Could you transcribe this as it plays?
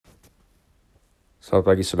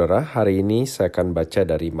Selamat pagi saudara, hari ini saya akan baca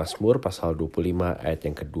dari Mazmur pasal 25 ayat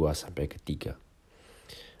yang kedua sampai ketiga.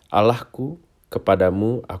 Allahku,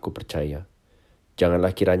 kepadamu aku percaya,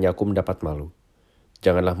 janganlah kiranya aku mendapat malu.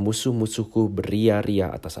 Janganlah musuh-musuhku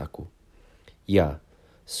beria-ria atas aku. Ya,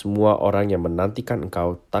 semua orang yang menantikan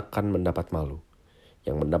engkau takkan mendapat malu.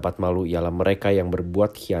 Yang mendapat malu ialah mereka yang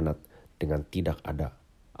berbuat khianat dengan tidak ada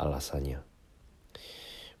alasannya.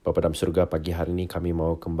 Bapa dalam surga, pagi hari ini kami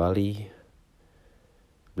mau kembali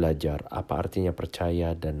belajar apa artinya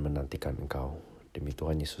percaya dan menantikan Engkau. Demi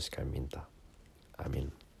Tuhan Yesus kami minta. Amin.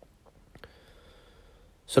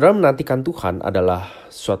 Saudara, menantikan Tuhan adalah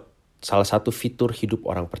salah satu fitur hidup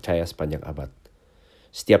orang percaya sepanjang abad.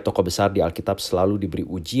 Setiap tokoh besar di Alkitab selalu diberi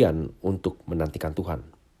ujian untuk menantikan Tuhan.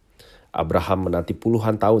 Abraham menanti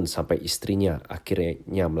puluhan tahun sampai istrinya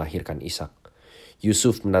akhirnya melahirkan Ishak.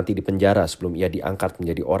 Yusuf menanti di penjara sebelum ia diangkat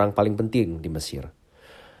menjadi orang paling penting di Mesir.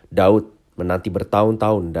 Daud menanti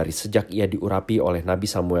bertahun-tahun dari sejak ia diurapi oleh Nabi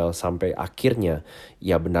Samuel sampai akhirnya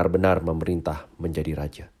ia benar-benar memerintah menjadi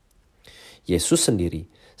raja. Yesus sendiri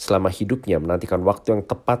selama hidupnya menantikan waktu yang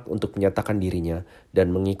tepat untuk menyatakan dirinya dan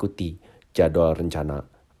mengikuti jadwal rencana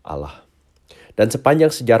Allah. Dan sepanjang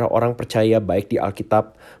sejarah orang percaya baik di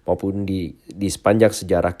Alkitab maupun di sepanjang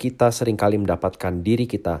sejarah kita seringkali mendapatkan diri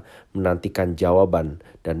kita menantikan jawaban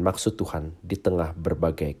dan maksud Tuhan di tengah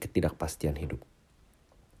berbagai ketidakpastian hidup.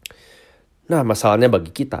 Nah, masalahnya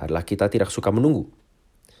bagi kita adalah kita tidak suka menunggu.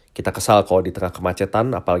 Kita kesal kalau di tengah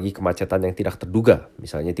kemacetan, apalagi kemacetan yang tidak terduga.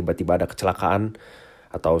 Misalnya tiba-tiba ada kecelakaan,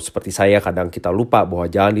 atau seperti saya kadang kita lupa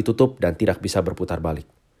bahwa jalan ditutup dan tidak bisa berputar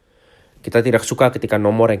balik. Kita tidak suka ketika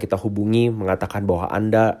nomor yang kita hubungi mengatakan bahwa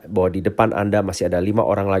di depan Anda masih ada 5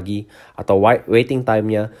 orang lagi, atau waiting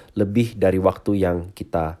time-nya lebih dari waktu yang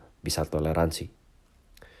kita bisa toleransi.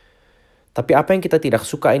 Tapi apa yang kita tidak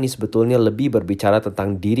suka ini sebetulnya lebih berbicara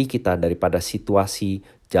tentang diri kita daripada situasi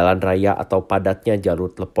jalan raya atau padatnya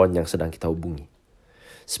jalur telepon yang sedang kita hubungi.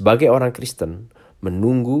 Sebagai orang Kristen,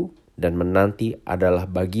 menunggu dan menanti adalah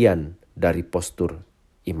bagian dari postur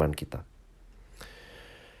iman kita.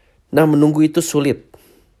 Nah, menunggu itu sulit.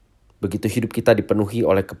 Begitu hidup kita dipenuhi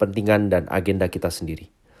oleh kepentingan dan agenda kita sendiri.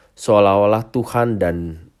 Seolah-olah Tuhan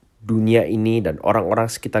dan dunia ini dan orang-orang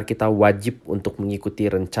sekitar kita wajib untuk mengikuti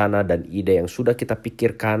rencana dan ide yang sudah kita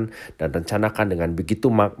pikirkan dan rencanakan dengan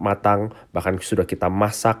begitu matang, bahkan sudah kita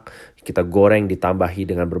masak, kita goreng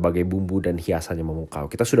ditambahi dengan berbagai bumbu dan hiasan yang memukau.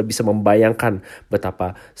 Kita sudah bisa membayangkan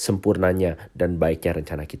betapa sempurnanya dan baiknya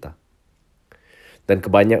rencana kita. Dan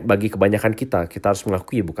bagi kebanyakan kita harus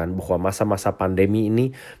mengakui bahwa masa-masa pandemi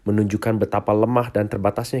ini menunjukkan betapa lemah dan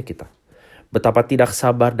terbatasnya kita. Betapa tidak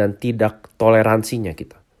sabar dan tidak toleransinya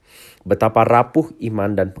kita. Betapa rapuh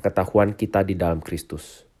iman dan pengetahuan kita di dalam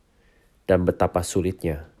Kristus. Dan betapa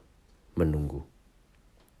sulitnya menunggu.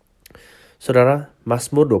 Saudara,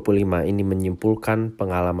 Mazmur 25 ini menyimpulkan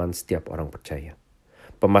pengalaman setiap orang percaya.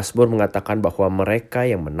 Pemazmur mengatakan bahwa mereka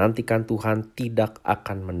yang menantikan Tuhan tidak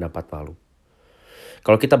akan mendapat malu.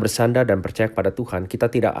 Kalau kita bersandar dan percaya kepada Tuhan, kita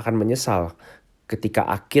tidak akan menyesal ketika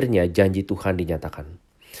akhirnya janji Tuhan dinyatakan.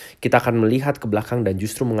 Kita akan melihat ke belakang dan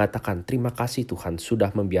justru mengatakan, terima kasih Tuhan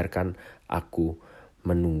sudah membiarkan aku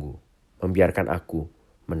menunggu, membiarkan aku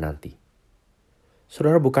menanti.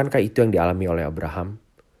 Saudara, bukankah itu yang dialami oleh Abraham?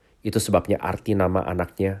 Itu sebabnya arti nama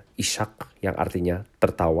anaknya Ishak yang artinya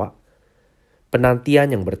tertawa.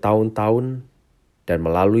 Penantian yang bertahun-tahun dan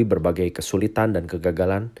melalui berbagai kesulitan dan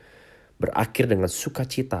kegagalan berakhir dengan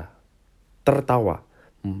sukacita, tertawa,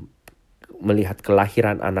 melihat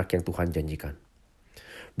kelahiran anak yang Tuhan janjikan.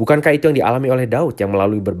 Bukankah itu yang dialami oleh Daud yang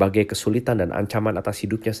melalui berbagai kesulitan dan ancaman atas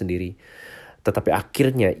hidupnya sendiri, tetapi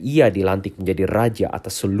akhirnya ia dilantik menjadi raja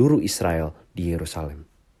atas seluruh Israel di Yerusalem.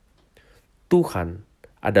 Tuhan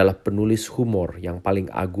adalah penulis humor yang paling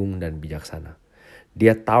agung dan bijaksana.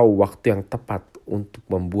 Dia tahu waktu yang tepat untuk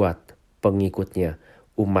membuat pengikutnya,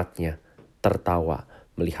 umatnya, tertawa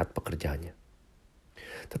melihat pekerjaannya.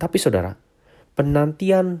 Tetapi saudara,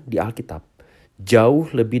 penantian di Alkitab jauh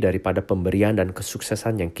lebih daripada pemberian dan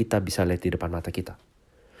kesuksesan yang kita bisa lihat di depan mata kita.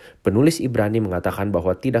 Penulis Ibrani mengatakan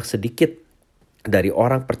bahwa tidak sedikit dari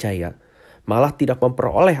orang percaya malah tidak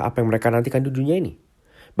memperoleh apa yang mereka nantikan di dunia ini.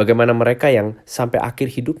 Bagaimana mereka yang sampai akhir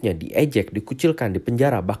hidupnya diejek, dikucilkan,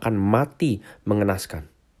 dipenjara, bahkan mati mengenaskan.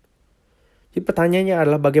 Jadi pertanyaannya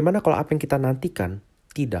adalah bagaimana kalau apa yang kita nantikan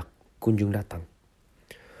tidak kunjung datang?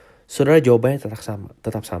 Saudara, jawabannya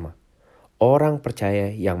tetap sama. Orang percaya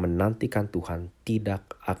yang menantikan Tuhan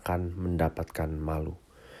tidak akan mendapatkan malu.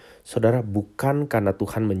 Saudara, bukan karena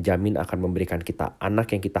Tuhan menjamin akan memberikan kita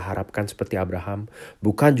anak yang kita harapkan seperti Abraham.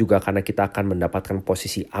 Bukan juga karena kita akan mendapatkan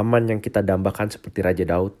posisi aman yang kita dambakan seperti Raja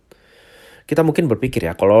Daud. Kita mungkin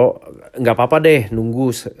berpikir ya, kalau nggak apa-apa deh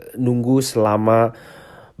nunggu selama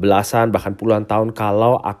belasan bahkan puluhan tahun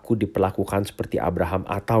kalau aku diperlakukan seperti Abraham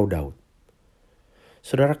atau Daud.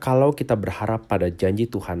 Saudara, kalau kita berharap pada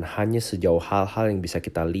janji Tuhan hanya sejauh hal-hal yang bisa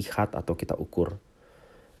kita lihat atau kita ukur,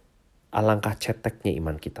 alangkah ceteknya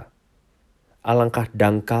iman kita. Alangkah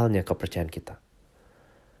dangkalnya kepercayaan kita.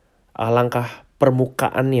 Alangkah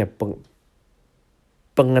permukaannya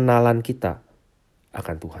pengenalan kita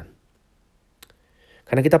akan Tuhan.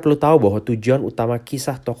 Karena kita perlu tahu bahwa tujuan utama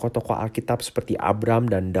kisah tokoh-tokoh Alkitab seperti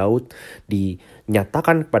Abraham dan Daud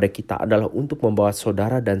dinyatakan kepada kita adalah untuk membawa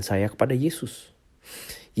saudara dan saya kepada Yesus.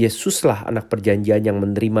 Yesuslah anak perjanjian yang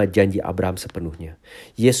menerima janji Abraham sepenuhnya.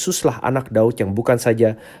 Yesuslah anak Daud yang bukan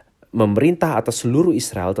saja memerintah atas seluruh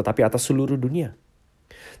Israel tetapi atas seluruh dunia.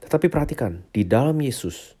 Tetapi perhatikan, di dalam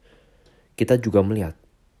Yesus kita juga melihat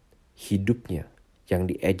hidupnya yang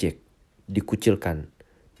diejek, dikucilkan,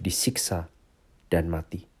 disiksa, dan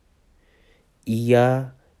mati.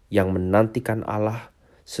 Ia yang menantikan Allah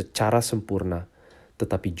secara sempurna,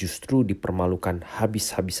 tetapi justru dipermalukan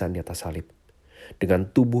habis-habisan di atas salib.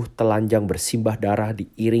 Dengan tubuh telanjang bersimbah darah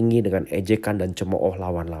diiringi dengan ejekan dan cemooh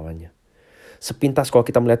lawan-lawannya. Sepintas kalau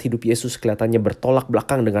kita melihat hidup Yesus kelihatannya bertolak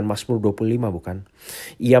belakang dengan Mazmur 25, bukan?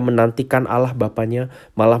 Ia menantikan Allah Bapanya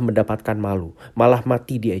malah mendapatkan malu, malah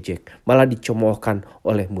mati diejek, malah dicemoohkan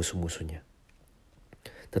oleh musuh-musuhnya.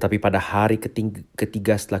 Tetapi pada hari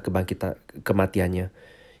ketiga setelah kematiannya,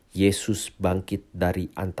 Yesus bangkit dari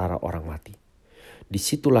antara orang mati.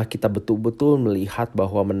 Disitulah kita betul-betul melihat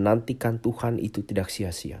bahwa menantikan Tuhan itu tidak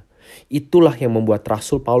sia-sia. Itulah yang membuat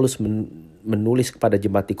Rasul Paulus menulis kepada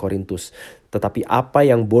jemaat di Korintus. Tetapi apa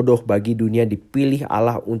yang bodoh bagi dunia dipilih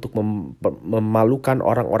Allah untuk memalukan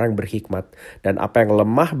orang-orang berhikmat. Dan apa yang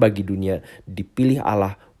lemah bagi dunia dipilih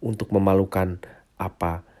Allah untuk memalukan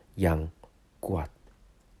apa yang kuat.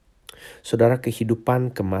 Saudara, kehidupan,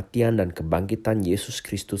 kematian, dan kebangkitan Yesus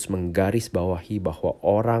Kristus menggarisbawahi bahwa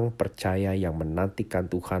orang percaya yang menantikan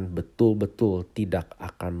Tuhan betul-betul tidak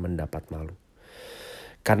akan mendapat malu.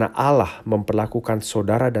 Karena Allah memperlakukan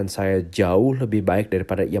saudara dan saya jauh lebih baik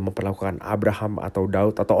daripada ia memperlakukan Abraham atau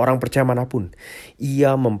Daud atau orang percaya manapun.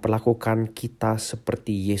 Ia memperlakukan kita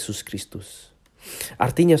seperti Yesus Kristus.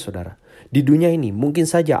 Artinya saudara, di dunia ini mungkin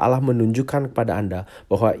saja Allah menunjukkan kepada Anda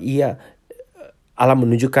bahwa Allah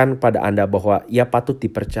menunjukkan pada Anda bahwa ia patut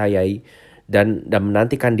dipercayai dan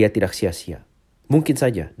menantikan dia tidak sia-sia. Mungkin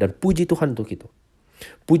saja, dan puji Tuhan untuk itu.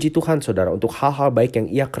 Puji Tuhan saudara untuk hal-hal baik yang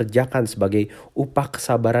ia kerjakan sebagai upah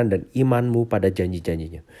kesabaran dan imanmu pada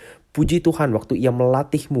janji-janjinya. Puji Tuhan waktu ia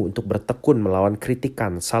melatihmu untuk bertekun melawan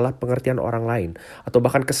kritikan, salah pengertian orang lain, atau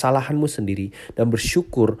bahkan kesalahanmu sendiri, dan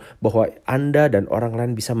bersyukur bahwa Anda dan orang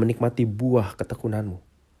lain bisa menikmati buah ketekunanmu.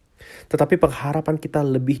 Tetapi pengharapan kita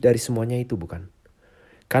lebih dari semuanya itu, bukan?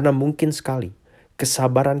 Karena mungkin sekali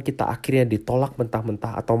kesabaran kita akhirnya ditolak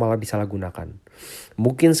mentah-mentah atau malah disalahgunakan.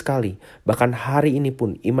 Mungkin sekali bahkan hari ini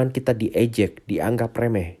pun iman kita diejek, dianggap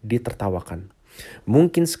remeh, ditertawakan.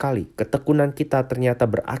 Mungkin sekali ketekunan kita ternyata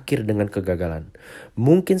berakhir dengan kegagalan.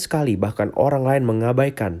 Mungkin sekali bahkan orang lain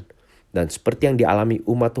mengabaikan. Dan seperti yang dialami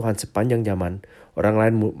umat Tuhan sepanjang zaman, orang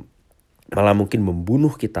lain malah mungkin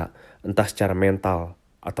membunuh kita entah secara mental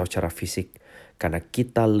atau secara fisik. Karena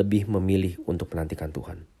kita lebih memilih untuk menantikan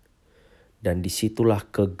Tuhan. Dan disitulah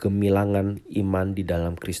kegemilangan iman di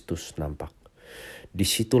dalam Kristus nampak.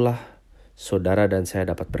 Disitulah saudara dan saya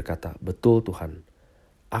dapat berkata, betul Tuhan,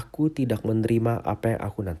 aku tidak menerima apa yang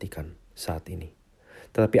aku nantikan saat ini.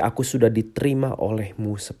 Tetapi aku sudah diterima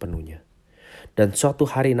oleh-Mu sepenuhnya. Dan suatu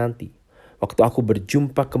hari nanti, waktu aku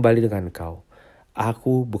berjumpa kembali dengan Engkau,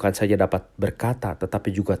 aku bukan saja dapat berkata tetapi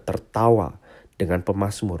juga tertawa dengan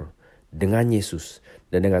pemazmur, dengan Yesus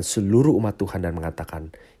dan dengan seluruh umat Tuhan dan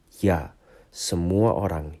mengatakan, ya, semua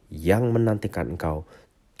orang yang menantikan Engkau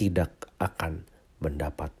tidak akan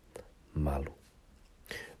mendapat malu.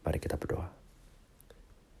 Mari kita berdoa.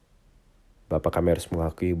 Bapa, kami harus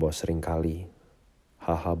mengakui bahwa seringkali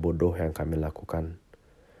hal-hal bodoh yang kami lakukan,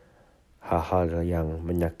 hal-hal yang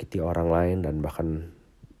menyakiti orang lain dan bahkan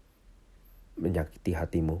menyakiti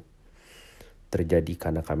hati-Mu, terjadi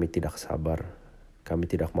karena kami tidak sabar. Kami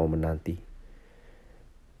tidak mau menanti.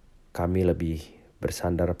 Kami lebih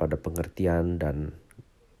bersandar pada pengertian dan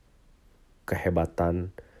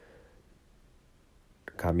kehebatan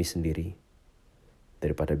kami sendiri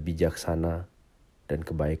daripada bijaksana dan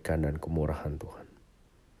kebaikan dan kemurahan Tuhan.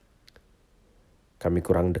 Kami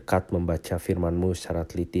kurang dekat membaca firman-Mu secara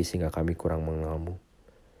teliti sehingga kami kurang mengenal-Mu.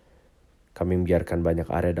 Kami membiarkan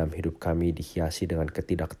banyak area dalam hidup kami dihiasi dengan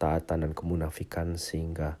ketidaktaatan dan kemunafikan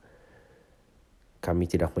sehingga kami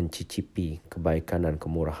tidak mencicipi kebaikan dan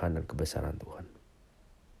kemurahan dan kebesaran Tuhan.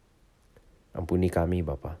 Ampuni kami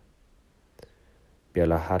Bapa.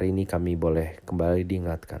 Biarlah hari ini kami boleh kembali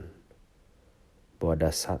diingatkan bahwa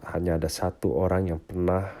hanya ada satu orang yang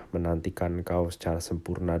pernah menantikan Engkau secara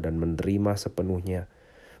sempurna dan menerima sepenuhnya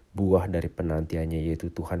buah dari penantiannya,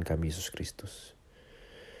 yaitu Tuhan kami Yesus Kristus.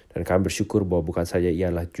 Dan kami bersyukur bahwa bukan saja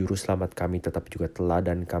Ialah juru selamat kami, tetapi juga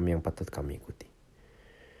teladan kami yang patut kami ikuti.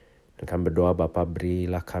 Dan kami berdoa Bapa,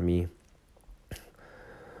 berilah kami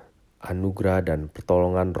anugerah dan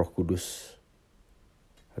pertolongan Roh Kudus,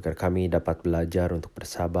 agar kami dapat belajar untuk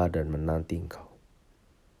bersabar dan menanti Engkau.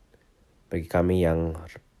 Bagi kami yang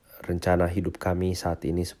rencana hidup kami saat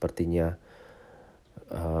ini sepertinya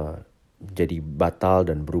jadi batal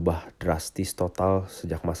dan berubah drastis total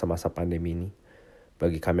sejak masa-masa pandemi ini.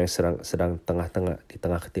 Bagi kami yang sedang di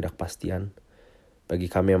tengah ketidakpastian. Bagi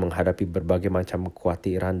kami yang menghadapi berbagai macam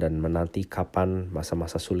kekhawatiran dan menanti kapan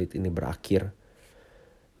masa-masa sulit ini berakhir.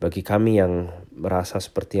 Bagi kami yang merasa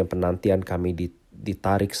sepertinya penantian kami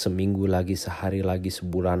ditarik seminggu lagi, sehari lagi,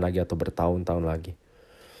 sebulan lagi, atau bertahun-tahun lagi.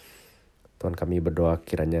 Tuhan, kami berdoa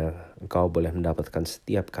kiranya Engkau boleh mendapatkan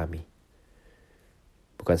setiap kami.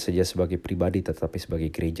 Bukan saja sebagai pribadi, tetapi sebagai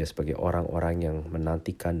gereja, sebagai orang-orang yang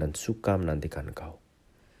menantikan dan suka menantikan Engkau.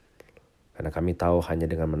 Karena kami tahu hanya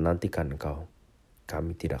dengan menantikan Engkau,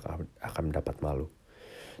 kami tidak akan mendapat malu.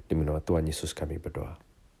 Demi nama Tuhan Yesus kami berdoa.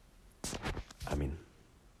 Amin.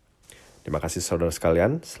 Terima kasih saudara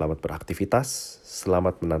sekalian, selamat beraktivitas,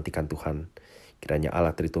 selamat menantikan Tuhan. Kiranya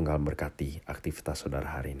Allah Tritunggal memberkati aktivitas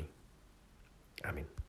saudara hari ini. Amin.